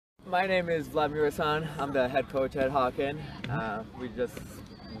My name is Vlad Muresan. I'm the head coach at Hawken. We just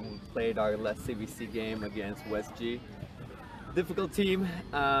played our last CBC game against West Geauga. Difficult team.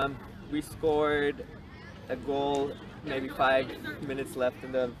 We scored a goal maybe 5 minutes left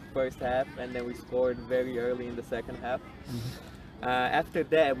in the first half, and then we scored very early in the second half. After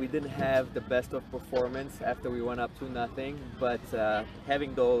that, we didn't have the best of performance after we went up 2-0, but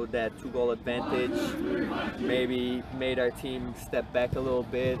having that 2-goal advantage maybe made our team step back a little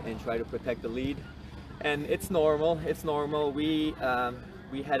bit and try to protect the lead. And it's normal. We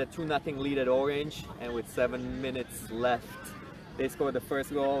had a 2-0 lead at Orange, and with 7 minutes left, they scored the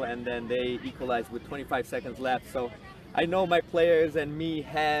first goal, and then they equalized with 25 seconds left. So I know my players and me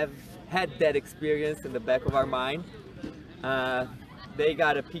have had that experience in the back of our mind. They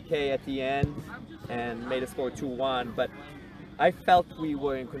got a PK at the end and made a score 2-1, but I felt we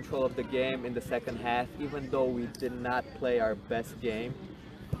were in control of the game in the second half, even though we did not play our best game.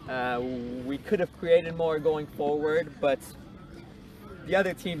 We could have created more going forward, but the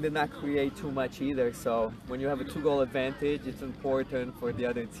other team did not create too much either. So when you have a 2-goal advantage, it's important for the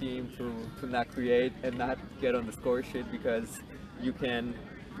other team to not create and not get on the score sheet, because you can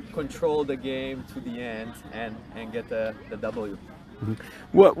control the game to the end and get the W.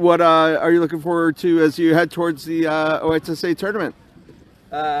 What are you looking forward to as you head towards the OHSA tournament?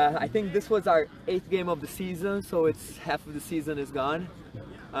 I think this was our 8th game of the season, so it's half of the season is gone.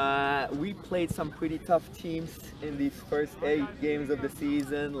 We played some pretty tough teams in these first 8 games of the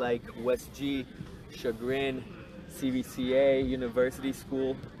season, like West Geauga, Chagrin, CVCA, University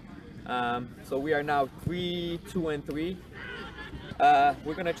School. So we are now 3-2-3.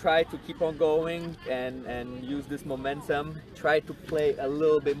 We're gonna try to keep on going and use this momentum, try to play a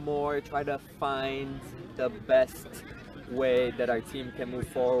little bit more, try to find the best way that our team can move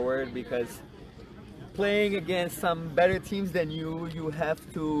forward, because playing against some better teams than you have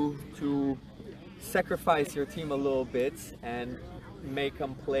to sacrifice your team a little bit and make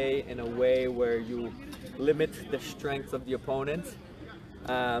them play in a way where you limit the strengths of the opponent.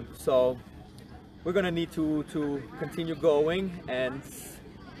 So we're gonna need to continue going, and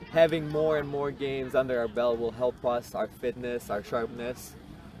having more and more games under our belt will help us, our fitness, our sharpness,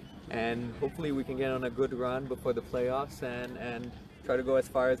 and hopefully we can get on a good run before the playoffs and try to go as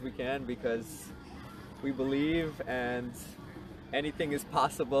far as we can, because we believe and anything is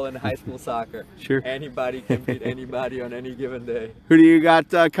possible in high school soccer. Sure. Anybody can beat anybody on any given day. Who do you got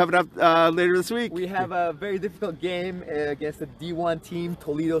coming up later this week? We have a very difficult game against the D1 team,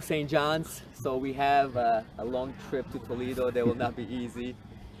 Toledo St. John's. So we have a long trip to Toledo. That will not be easy.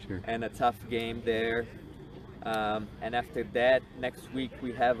 Sure. And a tough game there. And after that, next week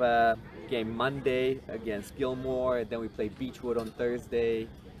we have a game Monday against Gilmore. Then we play Beechwood on Thursday,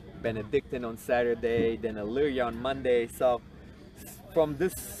 Benedictine on Saturday, then Illyria on Monday. So from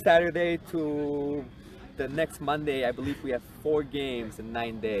this Saturday to the next Monday, I believe we have 4 games in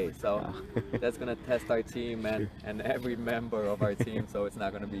 9 days. So that's going to test our team and every member of our team. So it's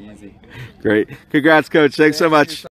not going to be easy. Great. Congrats, Coach. Thanks so much.